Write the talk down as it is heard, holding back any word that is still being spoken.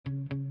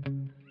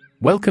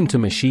Welcome to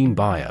Machine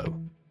Bio.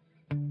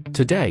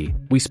 Today,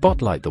 we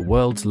spotlight the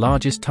world's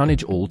largest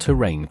tonnage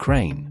all-terrain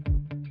crane.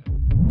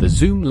 The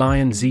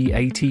Zoomlion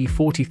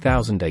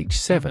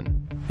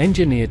ZAT40000H7,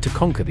 engineered to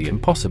conquer the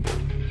impossible,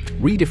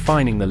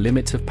 redefining the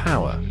limits of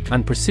power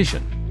and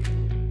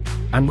precision.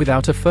 And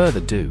without a further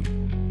ado,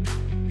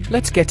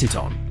 let's get it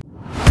on.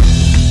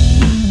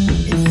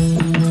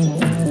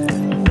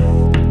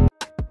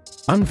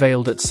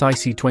 Unveiled at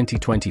CICE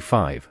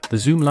 2025, the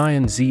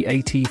Zoomlion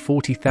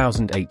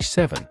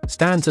ZAT40000H7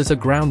 stands as a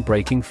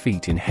groundbreaking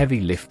feat in heavy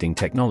lifting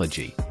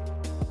technology.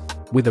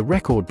 With a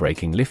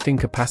record-breaking lifting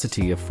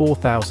capacity of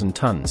 4,000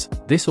 tons,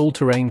 this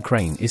all-terrain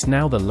crane is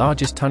now the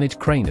largest tonnage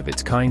crane of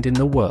its kind in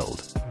the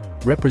world,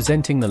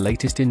 representing the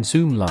latest in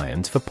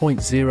Zoomlion's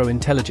 4.0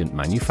 intelligent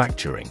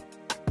manufacturing.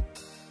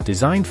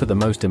 Designed for the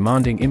most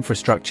demanding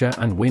infrastructure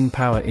and wind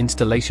power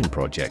installation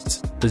projects,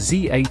 the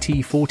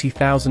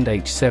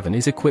ZAT40000H7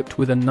 is equipped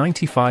with a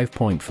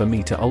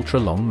 95.4-meter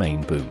ultra-long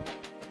main boom,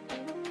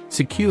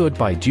 secured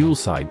by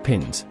dual-side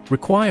pins,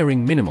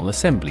 requiring minimal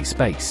assembly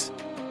space.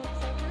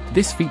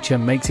 This feature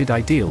makes it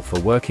ideal for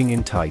working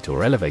in tight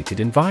or elevated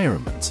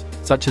environments,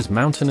 such as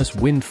mountainous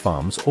wind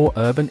farms or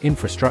urban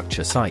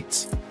infrastructure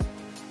sites.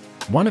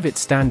 One of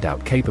its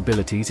standout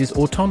capabilities is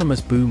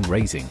autonomous boom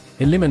raising,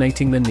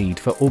 eliminating the need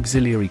for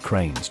auxiliary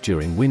cranes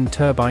during wind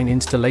turbine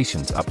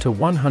installations up to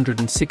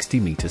 160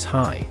 meters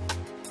high.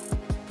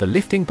 The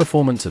lifting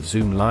performance of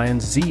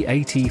Zoomlion's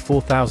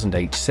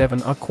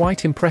ZAT40000H7 are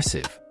quite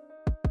impressive.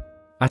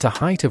 At a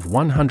height of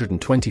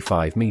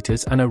 125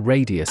 meters and a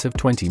radius of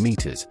 20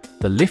 meters,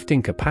 the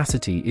lifting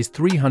capacity is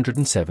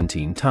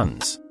 317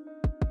 tons.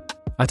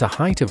 At a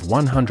height of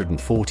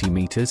 140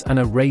 meters and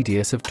a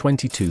radius of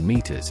 22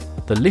 meters,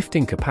 the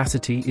lifting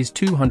capacity is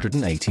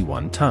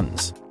 281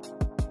 tons.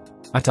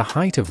 At a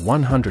height of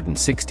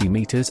 160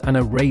 meters and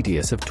a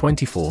radius of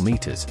 24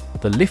 meters,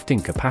 the lifting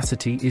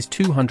capacity is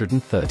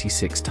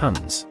 236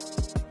 tons.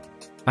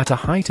 At a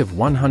height of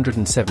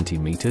 170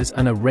 meters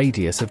and a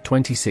radius of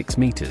 26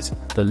 meters,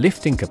 the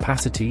lifting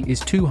capacity is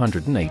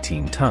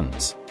 218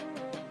 tons.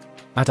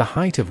 At a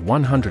height of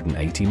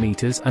 180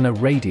 meters and a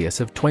radius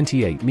of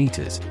 28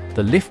 meters,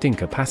 the lifting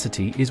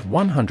capacity is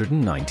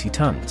 190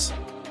 tons.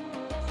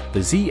 The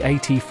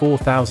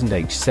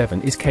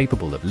ZAT40000H7 is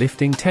capable of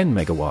lifting 10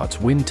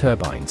 megawatts wind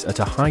turbines at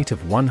a height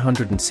of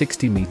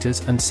 160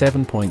 meters and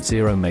 7.0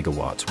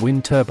 megawatts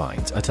wind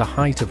turbines at a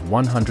height of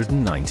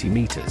 190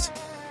 meters.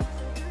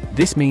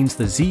 This means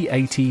the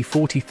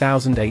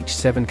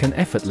ZAT40000H7 can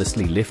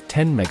effortlessly lift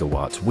 10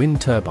 megawatts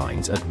wind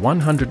turbines at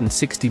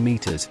 160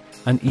 meters,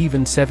 and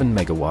even 7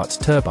 megawatts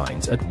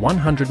turbines at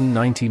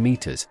 190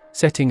 meters,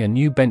 setting a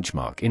new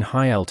benchmark in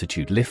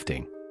high-altitude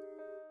lifting.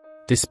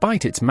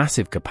 Despite its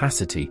massive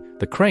capacity,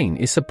 the crane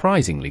is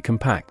surprisingly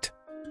compact.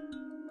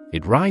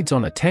 It rides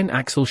on a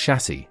 10-axle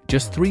chassis,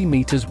 just 3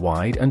 meters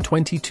wide and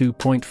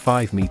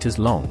 22.5 meters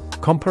long,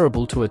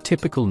 comparable to a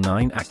typical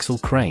 9-axle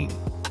crane.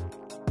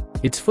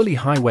 It's fully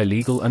highway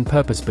legal and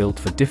purpose-built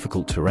for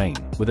difficult terrain,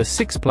 with a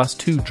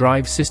 6+2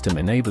 drive system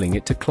enabling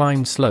it to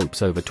climb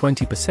slopes over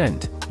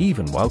 20%,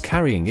 even while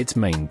carrying its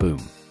main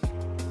boom.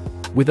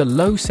 With a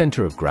low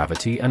center of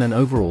gravity and an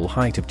overall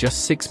height of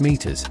just 6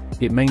 meters,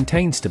 it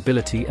maintains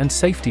stability and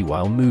safety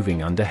while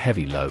moving under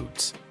heavy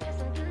loads.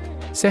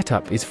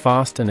 Setup is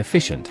fast and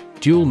efficient.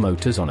 Dual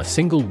motors on a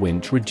single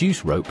winch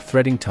reduce rope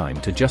threading time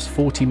to just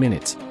 40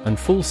 minutes, and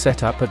full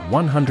setup at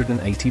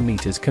 180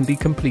 meters can be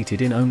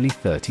completed in only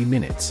 30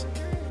 minutes.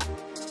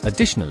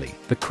 Additionally,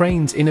 the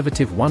crane's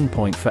innovative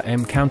 1.4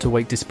 m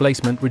counterweight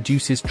displacement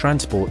reduces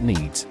transport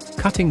needs,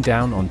 cutting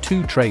down on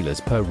 2 trailers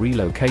per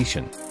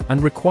relocation,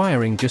 and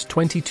requiring just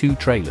 22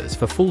 trailers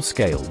for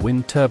full-scale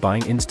wind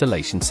turbine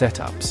installation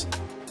setups.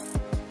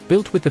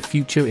 Built with the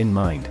future in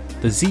mind,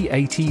 the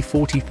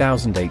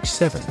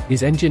ZAT40000H7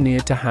 is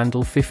engineered to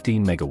handle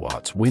 15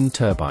 megawatts wind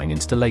turbine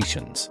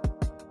installations,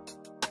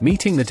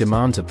 meeting the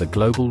demands of the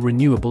global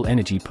renewable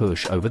energy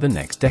push over the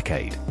next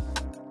decade.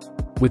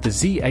 With the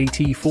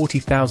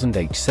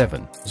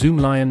ZAT40000H7,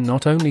 Zoomlion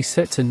not only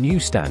sets a new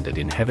standard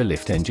in heavy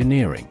lift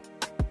engineering,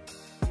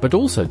 but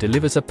also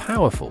delivers a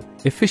powerful,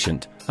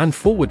 efficient, and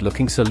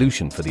forward-looking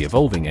solution for the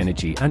evolving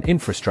energy and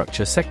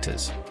infrastructure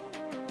sectors.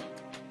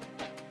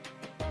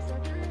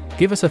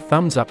 Give us a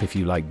thumbs up if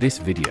you like this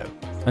video,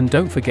 and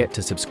don't forget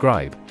to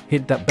subscribe,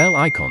 hit that bell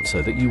icon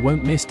so that you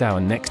won't miss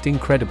our next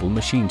incredible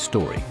machine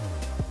story.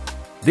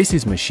 This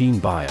is Machine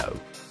Bio,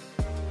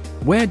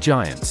 where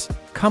giants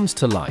comes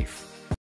to life.